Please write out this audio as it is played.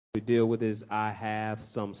deal with is I have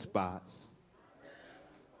some spots.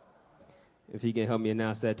 If you can help me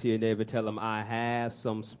announce that to your neighbor, tell them I have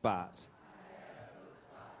some spots.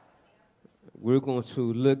 We're going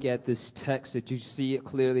to look at this text that you see it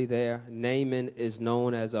clearly there. Naaman is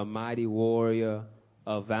known as a mighty warrior,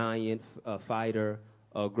 a valiant fighter,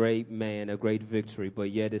 a great man, a great victory,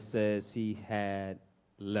 but yet it says he had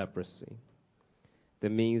leprosy.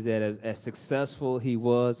 That means that as successful he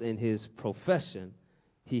was in his profession,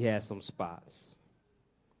 he had some spots.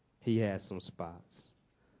 He had some spots.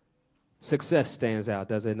 Success stands out,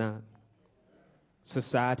 does it not?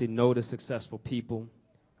 Society knows the successful people.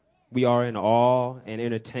 We are in awe and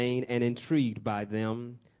entertained and intrigued by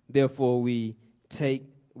them. Therefore, we take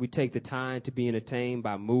the time to be entertained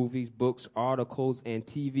by movies, books, articles, and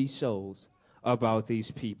TV shows about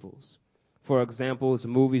these peoples. For example,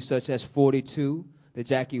 movies such as 42, the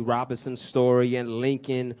Jackie Robinson story, and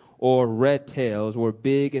Lincoln or Red Tails were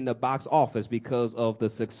big in the box office because of the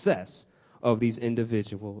success of these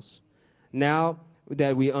individuals. Now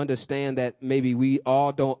that we understand that maybe we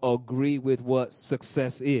all don't agree with what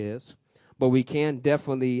success is, but we can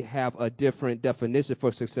definitely have a different definition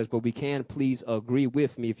for success, but we can please agree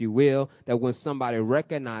with me, if you will, that when somebody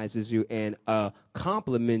recognizes you and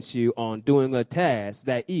compliments you on doing a task,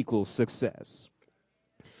 that equals success.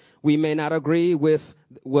 We may not agree with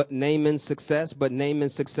what Naaman's success, but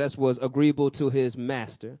Naaman's success was agreeable to his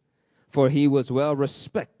master, for he was well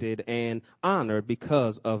respected and honored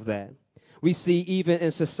because of that. We see even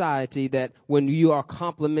in society that when you are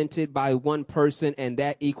complimented by one person and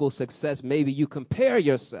that equals success, maybe you compare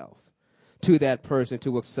yourself to that person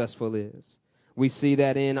to what successful is. We see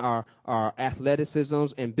that in our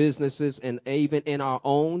athleticisms and businesses and even in our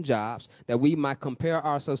own jobs, that we might compare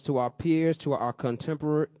ourselves to our peers, to our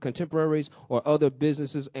contemporaries or other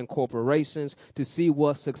businesses and corporations to see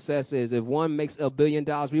what success is. If one makes $1 billion,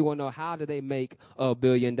 we want to know, how do they make $1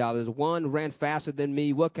 billion? One ran faster than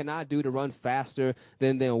me. What can I do to run faster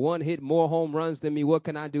than them? One hit more home runs than me. What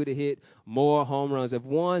can I do to hit more home runs? If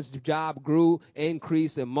one's job grew,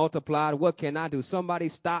 increased, and multiplied, what can I do?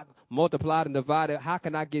 Somebody's stock multiplied and divided. How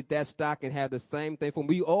can I get that stock and have the same thing? For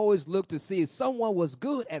we always look to see if someone was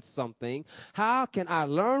good at something, how can I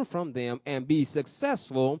learn from them and be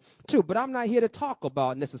successful too? But I'm not here to talk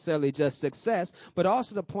about necessarily just success, but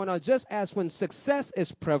also to point out, just as when success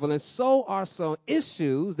is prevalent, so are some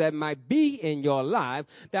issues that might be in your life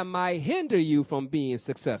that might hinder you from being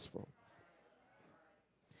successful.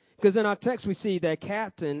 Because in our text, we see that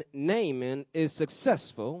Captain Naaman is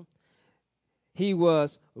successful. He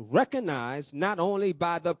was recognized not only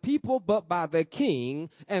by the people, but by the king.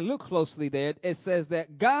 And look closely there. It says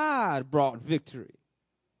that God brought victory.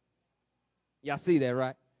 Y'all see that,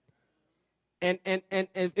 right? And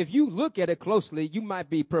if you look at it closely, you might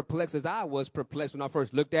be perplexed, as I was perplexed when I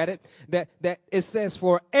first looked at it, that it says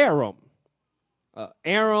for Aram.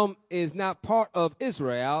 Aram is not part of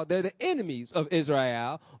Israel. They're the enemies of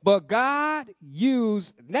Israel. But God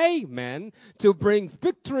used Naaman to bring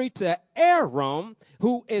victory to Aram,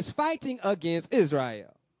 who is fighting against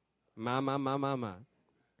Israel. My.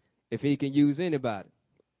 If he can use anybody,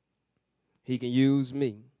 he can use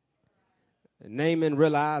me. Naaman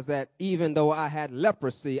realized that even though I had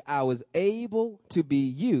leprosy, I was able to be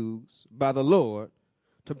used by the Lord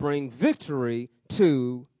to bring victory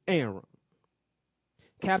to Aram.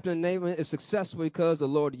 Captain Naaman is successful because the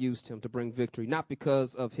Lord used him to bring victory, not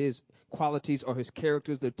because of his qualities or his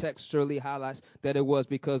characters. The text surely highlights that it was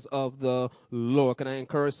because of the Lord. Can I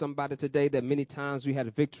encourage somebody today that many times you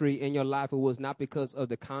had victory in your life? It was not because of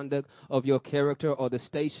the conduct of your character or the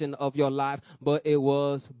station of your life, but it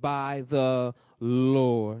was by the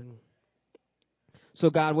Lord. So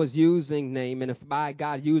God was using Naaman, and by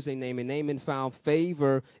God using Naaman, Naaman found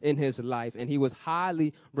favor in his life, and he was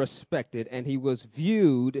highly respected, and he was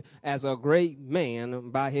viewed as a great man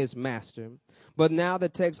by his master. But now the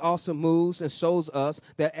text also moves and shows us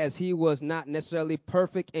that as he was not necessarily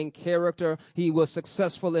perfect in character, he was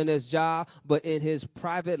successful in his job, but in his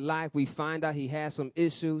private life, we find out he had some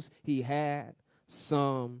issues. He had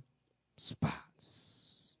some spots.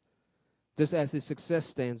 Just as his success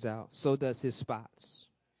stands out, so does his spots.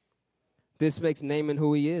 This makes Naaman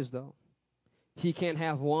who he is, though. He can't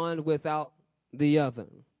have one without the other.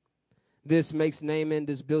 This makes Naaman,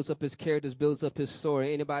 this builds up his character, this builds up his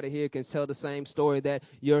story. Anybody here can tell the same story, that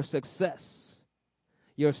your success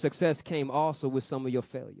came also with some of your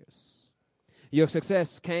failures. Your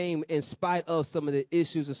success came in spite of some of the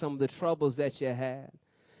issues and some of the troubles that you had.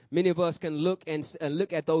 Many of us can look and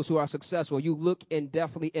look at those who are successful. You look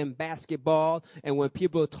definitely in basketball, and when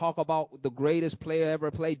people talk about the greatest player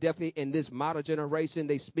ever played, definitely in this modern generation,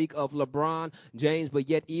 they speak of LeBron James, but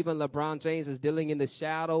yet even LeBron James is dealing in the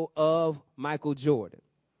shadow of Michael Jordan.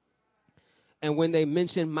 And when they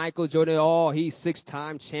mention Michael Jordan, oh, he's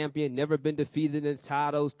 6-time champion, never been defeated in the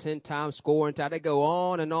titles, 10-time scoring title. They go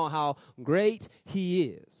on and on how great he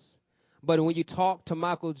is. But when you talk to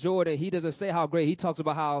Michael Jordan, he doesn't say how great. He talks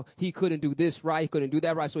about how he couldn't do this right, he couldn't do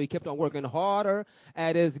that right, so he kept on working harder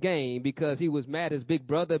at his game because he was mad his big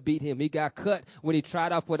brother beat him. He got cut when he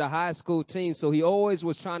tried out for the high school team, so he always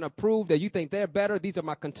was trying to prove that you think they're better. These are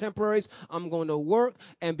my contemporaries. I'm going to work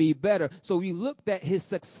and be better. So we looked at his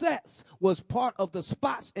success was part of the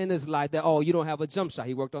spots in his life that, oh, you don't have a jump shot.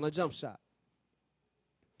 He worked on a jump shot.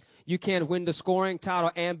 You can't win the scoring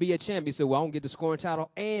title and be a champion. You say, well, I don't get the scoring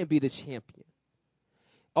title and be the champion.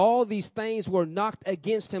 All these things were knocked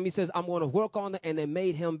against him. He says, I'm going to work on it, and they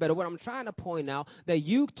made him better. What I'm trying to point out, that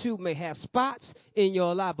you too may have spots in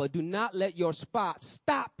your life, but do not let your spots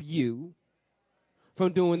stop you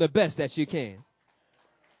from doing the best that you can.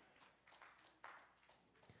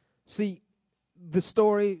 See, the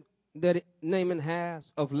story that Naaman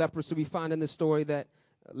has of leprosy, we find in the story that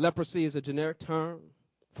leprosy is a generic term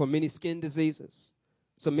for many skin diseases.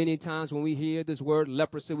 So many times when we hear this word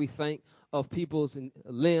leprosy, we think of people's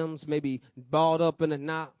limbs maybe balled up in a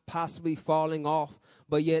knot, possibly falling off.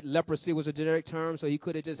 But yet leprosy was a generic term, so he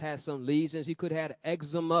could have just had some lesions. He could have had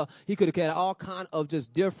eczema. He could have had all kind of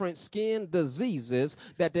just different skin diseases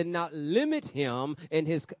that did not limit him in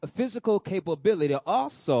his physical capability.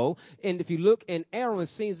 Also, and if you look in Aram, it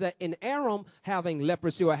seems that in Aram, having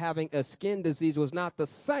leprosy or having a skin disease was not the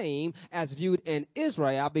same as viewed in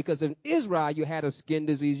Israel, because in Israel you had a skin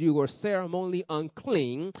disease. You were ceremonially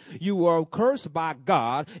unclean. You were cursed by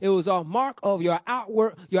God. It was a mark of your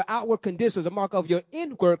outward condition. It was a mark of your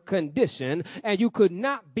inward condition, and you could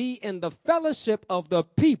not be in the fellowship of the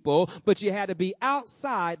people, but you had to be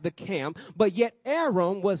outside the camp. But yet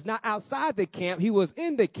Aaron was not outside the camp. He was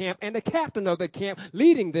in the camp and the captain of the camp,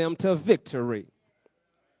 leading them to victory.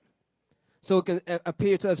 So it can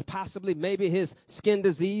appear to us possibly maybe his skin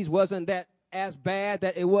disease wasn't that as bad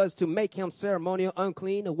that it was to make him ceremonial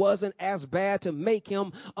unclean. It wasn't as bad to make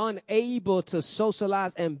him unable to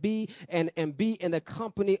socialize and be in the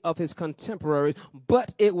company of his contemporaries.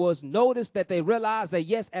 But it was noticed that they realized that,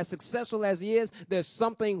 yes, as successful as he is, there's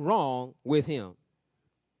something wrong with him.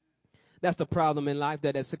 That's the problem in life,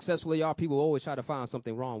 that as successful as you are, people always try to find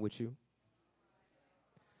something wrong with you.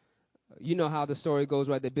 You know how the story goes,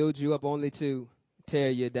 right? They build you up only to tear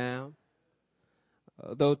you down.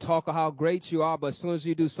 They'll talk of how great you are, but as soon as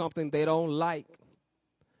you do something they don't like,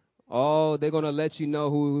 oh, they're going to let you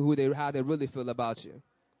know how they really feel about you.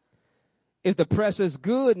 If the press is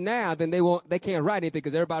good now, then they can't write anything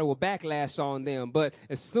because everybody will backlash on them. But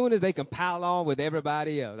as soon as they can pile on with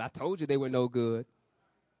everybody else, I told you they were no good.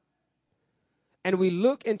 And we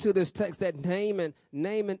look into this text that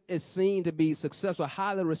Naaman is seen to be successful,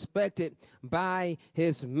 highly respected by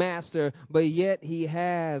his master, but yet he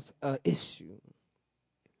has an issue.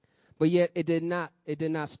 But yet it did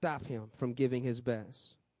not stop him from giving his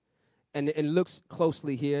best. And it looks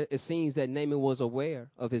closely here. It seems that Naaman was aware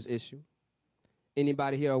of his issue.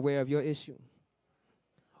 Anybody here aware of your issue?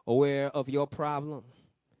 Aware of your problem?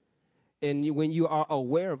 And when you are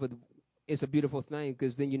aware of it, it's a beautiful thing,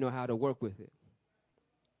 because then you know how to work with it.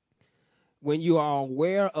 When you are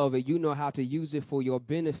aware of it, you know how to use it for your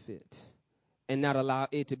benefit and not allow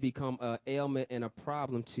it to become an ailment and a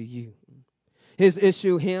problem to you. His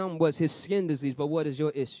issue, was his skin disease, but what is your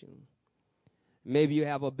issue? Maybe you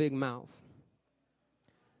have a big mouth.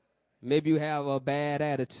 Maybe you have a bad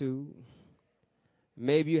attitude.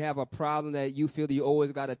 Maybe you have a problem that you feel that you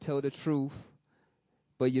always got to tell the truth,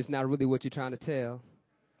 but it's not really what you're trying to tell.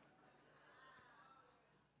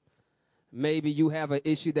 Maybe you have an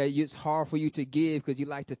issue that it's hard for you to give because you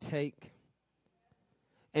like to take.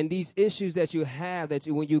 And these issues that you have,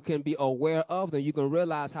 when you can be aware of them, you can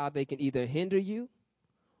realize how they can either hinder you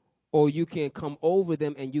or you can come over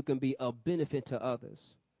them and you can be a benefit to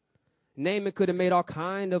others. Naaman could have made all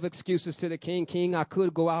kind of excuses to the king. King, I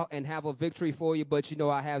could go out and have a victory for you, but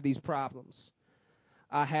I have these problems.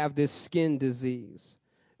 I have this skin disease.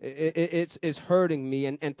 It's hurting me.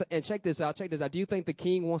 And check this out. Do you think the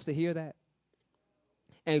king wants to hear that?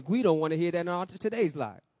 And we don't want to hear that in today's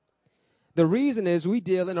life. The reason is we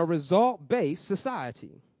deal in a result-based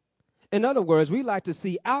society. In other words, we like to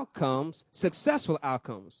see outcomes, successful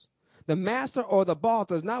outcomes. The master or the boss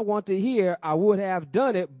does not want to hear, I would have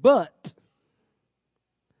done it, but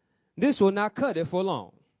this will not cut it for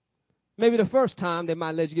long. Maybe the first time they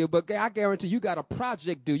might let you get, but I guarantee you got a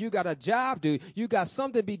project due, you got a job due, you got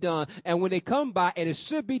something to be done. And when they come by and it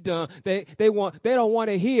should be done, they don't want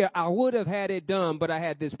to hear, I would have had it done, but I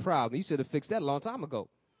had this problem. You should have fixed that a long time ago.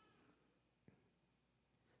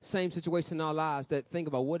 Same situation in our lives, that think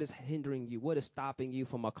about what is hindering you, what is stopping you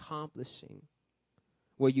from accomplishing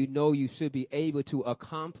where you know you should be able to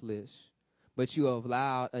accomplish, but you have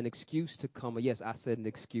allowed an excuse to come up. Yes, I said an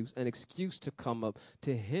excuse to come up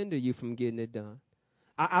to hinder you from getting it done.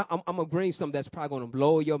 I'm going to bring something that's probably going to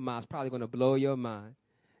blow your mind. It's probably going to blow your mind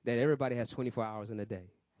that everybody has 24 hours in a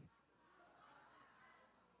day.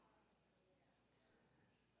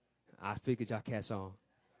 I figured y'all catch on.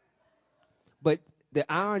 But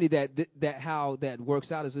the irony that how that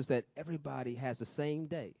works out is just that everybody has the same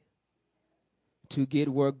day to get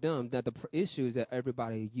work done. Now, the issue is that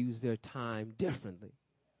everybody uses their time differently.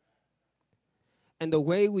 And the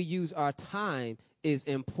way we use our time is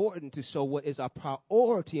important to show what is our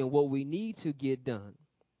priority and what we need to get done.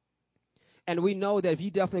 And we know that if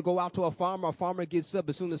you definitely go out to a farmer gets up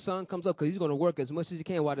as soon as the sun comes up because he's going to work as much as he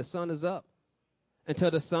can while the sun is up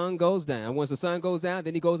until the sun goes down. Once the sun goes down,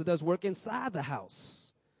 then he goes and does work inside the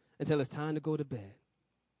house until it's time to go to bed.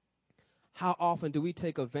 How often do we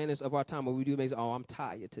take advantage of our time when we do make, oh, I'm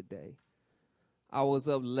tired today. I was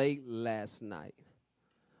up late last night.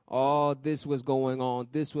 Oh, this was going on.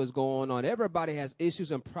 This was going on. Everybody has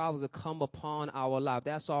issues and problems that come upon our life.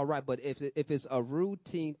 That's all right. But if it's a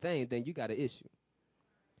routine thing, then you got an issue.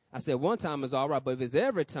 I said one time is all right, but if it's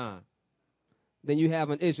every time, then you have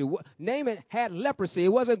an issue. Naaman had leprosy. It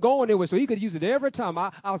wasn't going anywhere, so he could use it every time.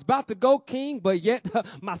 I was about to go king, but yet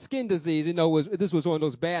my skin disease, this was one of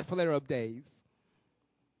those bad flare-up days.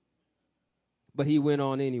 But he went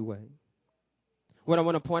on anyway. What I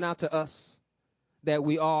want to point out to us, that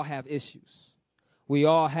we all have issues. We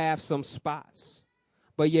all have some spots,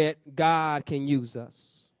 but yet God can use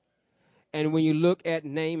us. And when you look at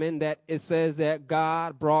Naaman, that it says that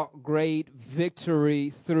God brought great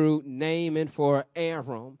victory through Naaman for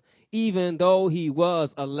Aram, even though he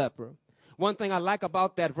was a leper. One thing I like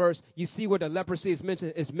about that verse, you see where the leprosy is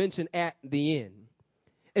mentioned at the end.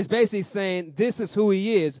 It's basically saying this is who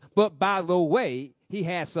he is, but by the way, he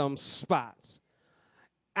has some spots.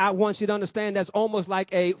 I want you to understand that's almost like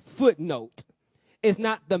a footnote. It's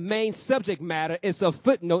not the main subject matter. It's a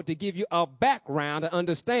footnote to give you a background to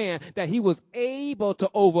understand that he was able to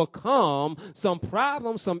overcome some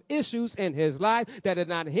problems, some issues in his life that did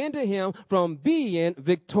not hinder him from being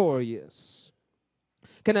victorious.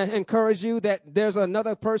 Can I encourage you that there's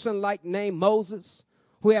another person like named Moses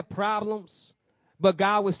who had problems, but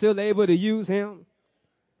God was still able to use him?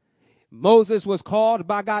 Moses was called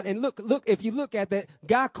by God. And look, if you look at that,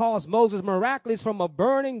 God calls Moses miraculously from a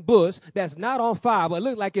burning bush that's not on fire, but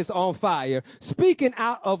look like it's on fire. Speaking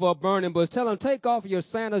out of a burning bush. Tell him, take off your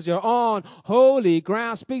sandals. You're on holy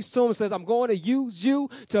ground. Speaks to him and says, I'm going to use you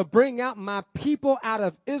to bring out my people out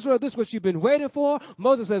of Israel. This is what you've been waiting for.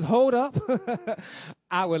 Moses says, hold up.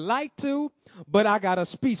 I would like to, but I got a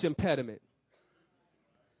speech impediment.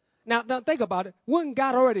 Now think about it. Wouldn't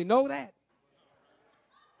God already know that?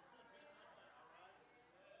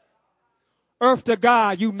 Earth to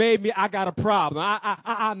God, you made me, I got a problem.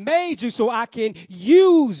 I made you so I can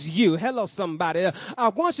use you. Hello, somebody. I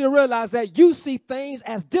want you to realize that you see things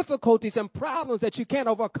as difficulties and problems that you can't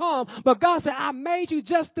overcome. But God said, I made you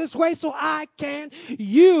just this way so I can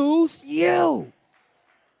use you.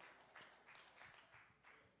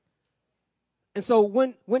 And so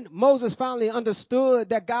when Moses finally understood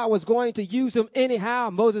that God was going to use him anyhow,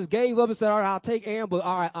 Moses gave up and said, all right, I'll take Aaron, but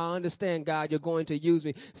all right, I understand, God, you're going to use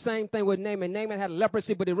me. Same thing with Naaman. Naaman had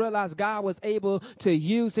leprosy, but he realized God was able to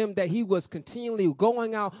use him, that he was continually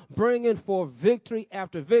going out, bringing forth victory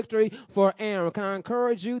after victory for Aaron. Can I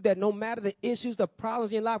encourage you that no matter the issues, the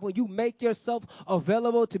problems in your life, when you make yourself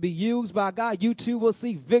available to be used by God, you too will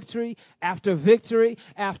see victory after victory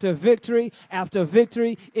after victory after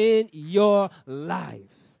victory in your life.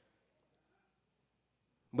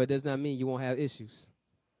 But it does not mean you won't have issues.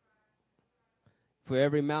 For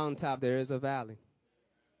every mountaintop, there is a valley.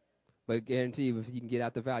 But I guarantee you, if you can get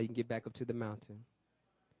out the valley, you can get back up to the mountain.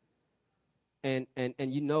 And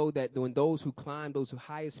you know that when those who climb those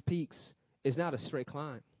highest peaks, it's not a straight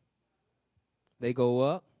climb. They go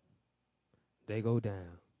up, they go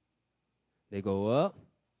down. They go up,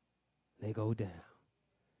 they go down.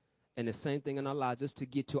 And the same thing in our lives. Just to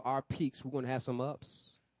get to our peaks, we're going to have some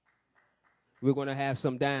ups. We're going to have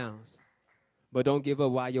some downs. But don't give up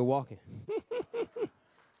while you're walking.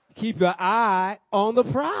 Keep your eye on the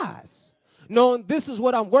prize. knowing this is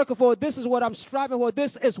what I'm working for, this is what I'm striving for,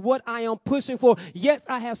 this is what I am pushing for. Yes,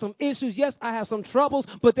 I have some issues. Yes, I have some troubles,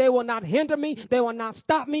 but they will not hinder me. They will not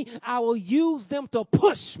stop me. I will use them to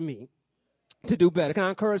push me to do better. Can I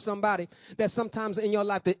encourage somebody that sometimes in your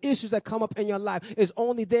life, the issues that come up in your life is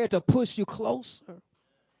only there to push you closer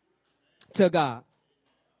to God?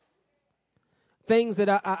 Things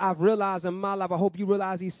that I've realized in my life, I hope you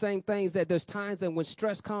realize these same things, that there's times that when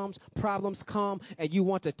stress comes, problems come, and you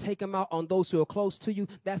want to take them out on those who are close to you,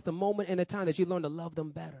 that's the moment and the time that you learn to love them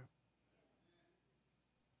better.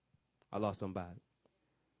 I lost somebody.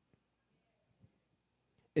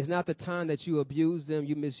 It's not the time that you abuse them,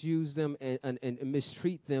 you misuse them, and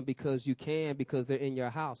mistreat them because you can, because they're in your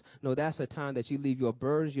house. No, that's the time that you leave your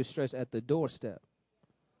burdens, your stress at the doorstep,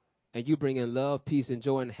 and you bring in love, peace, and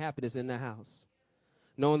joy, and happiness in the house.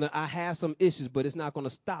 Knowing that I have some issues, but it's not going to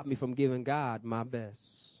stop me from giving God my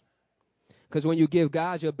best. Because when you give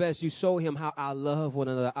God your best, you show him how I love one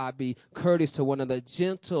another. I be courteous to one another,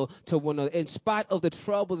 gentle to one another. In spite of the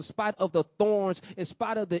troubles, in spite of the thorns, in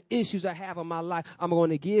spite of the issues I have in my life, I'm going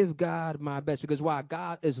to give God my best. Because why?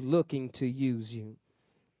 God is looking to use you.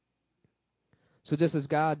 So just as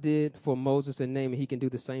God did for Moses and Naaman, he can do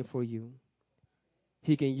the same for you.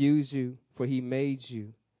 He can use you, for he made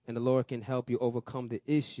you. And the Lord can help you overcome the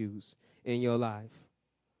issues in your life.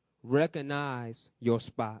 Recognize your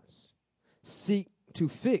spots. Seek to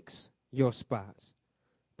fix your spots.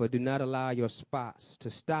 But do not allow your spots to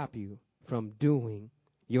stop you from doing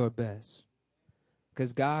your best.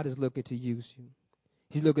 Because God is looking to use you.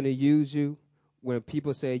 He's looking to use you when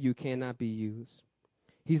people say you cannot be used.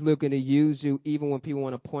 He's looking to use you even when people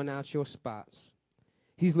want to point out your spots.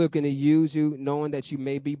 He's looking to use you knowing that you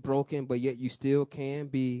may be broken, but yet you still can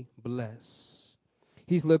be blessed.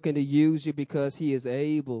 He's looking to use you because he is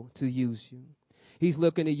able to use you. He's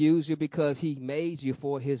looking to use you because he made you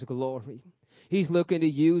for his glory. He's looking to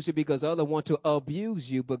use you because others want to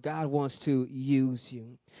abuse you, but God wants to use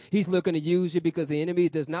you. He's looking to use you because the enemy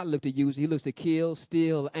does not look to use you. He looks to kill,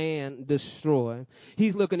 steal, and destroy.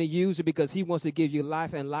 He's looking to use you because he wants to give you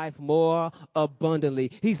life and life more abundantly.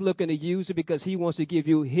 He's looking to use you because he wants to give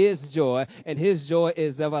you his joy, and his joy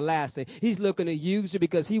is everlasting. He's looking to use you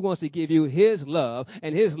because he wants to give you his love,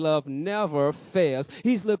 and his love never fails.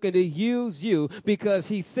 He's looking to use you because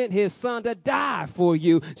he sent his son to die for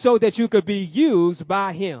you so that you could be used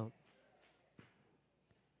by him.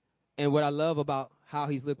 And what I love about how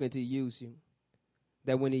he's looking to use you,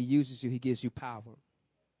 that when he uses you, he gives you power.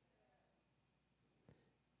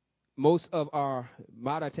 Most of our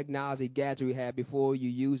modern technology gadgets we have, before you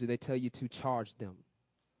use it, they tell you to charge them.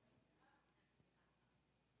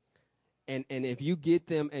 And if you get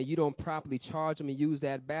them and you don't properly charge them and use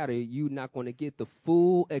that battery, you're not going to get the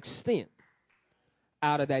full extent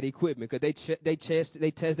out of that equipment, because they test,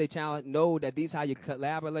 they challenge, know that these how you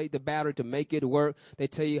collaborate the battery to make it work. They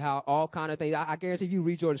tell you how all kind of things. I guarantee if you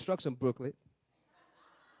read your instruction booklet,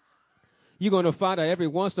 you're going to find out every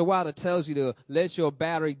once in a while it tells you to let your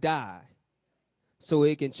battery die so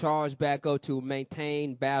it can charge back up to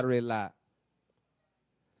maintain battery life.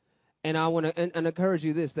 And I want to and encourage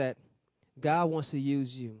you this, that God wants to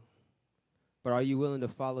use you, but are you willing to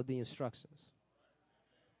follow the instructions?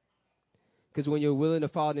 Because when you're willing to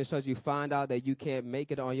follow the instructions, you find out that you can't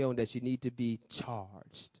make it on your own, that you need to be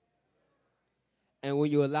charged. And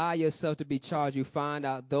when you allow yourself to be charged, you find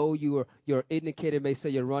out, though your indicator may say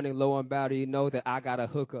you're running low on battery, you know that I got a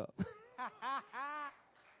hookup.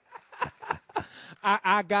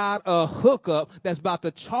 I got a hookup that's about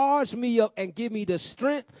to charge me up and give me the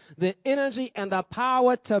strength, the energy, and the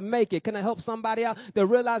power to make it. Can I help somebody out to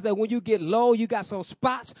realize that when you get low, you got some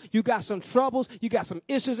spots, you got some troubles, you got some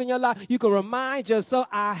issues in your life, you can remind yourself,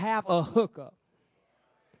 I have a hookup.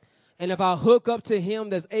 And if I hook up to him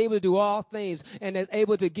that's able to do all things and that's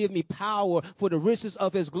able to give me power for the riches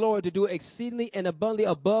of his glory to do exceedingly and abundantly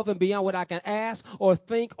above and beyond what I can ask or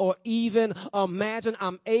think or even imagine,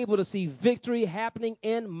 I'm able to see victory happening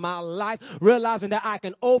in my life, realizing that I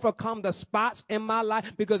can overcome the spots in my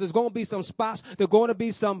life, because there's going to be some spots, there's going to be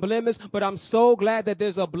some blemishes, but I'm so glad that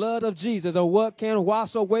there's a blood of Jesus. And what can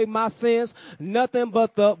wash away my sins? Nothing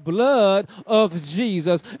but the blood of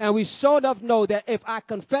Jesus. And we sure enough know that if I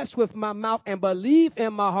confess with my mouth and believe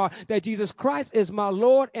in my heart that Jesus Christ is my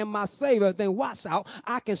Lord and my Savior, then watch out,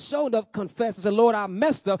 I can show enough confess and say, Lord, I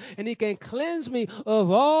messed up, and he can cleanse me of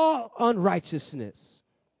all unrighteousness.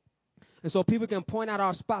 And so people can point out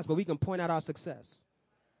our spots, but we can point out our success.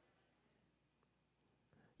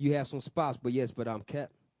 You have some spots, but yes, but I'm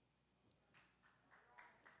kept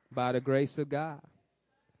by the grace of God.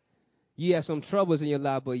 You have some troubles in your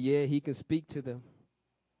life, but yeah, he can speak to them.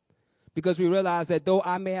 Because we realize that though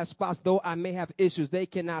I may have spots, though I may have issues, they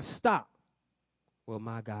cannot stop what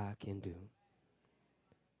my God can do.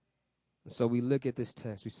 And so we look at this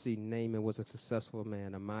text. We see Naaman was a successful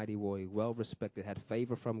man, a mighty warrior, well-respected, had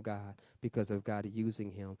favor from God because of God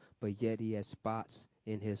using him, but yet he had spots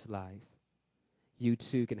in his life. You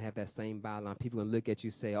too can have that same byline. People can look at you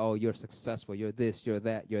and say, oh, you're successful, you're this, you're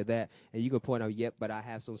that, you're that. And you can point out, yep, but I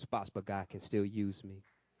have some spots, but God can still use me.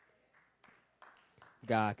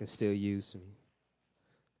 God can still use me.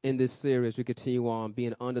 In this series, we continue on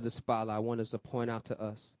being under the spotlight. I want us to point out to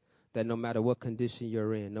us that no matter what condition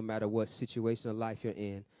you're in, no matter what situation of life you're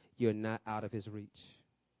in, you're not out of his reach.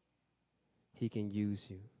 He can use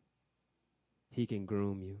you. He can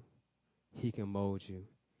groom you. He can mold you.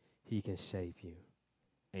 He can shape you.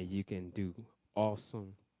 And you can do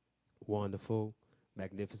awesome, wonderful,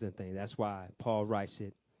 magnificent things. That's why Paul writes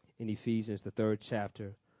it in Ephesians, the 3rd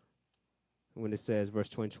chapter, when it says, verse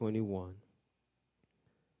 21.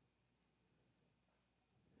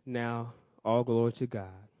 Now, all glory to God,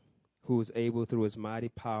 who is able through his mighty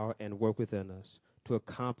power and work within us to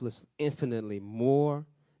accomplish infinitely more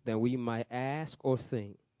than we might ask or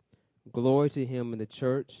think. Glory to him in the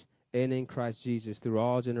church and in Christ Jesus through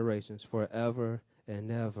all generations, forever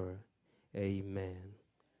and ever. Amen.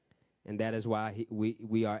 And that is why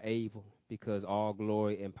we are able, because all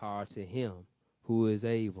glory and power to him who is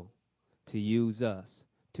able to use us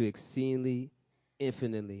to exceedingly,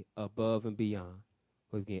 infinitely above and beyond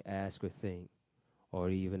what we can ask or think or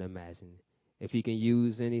even imagine. If he can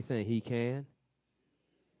use anything, he can.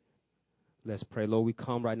 Let's pray. Lord, we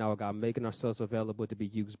come right now, God, making ourselves available to be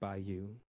used by you.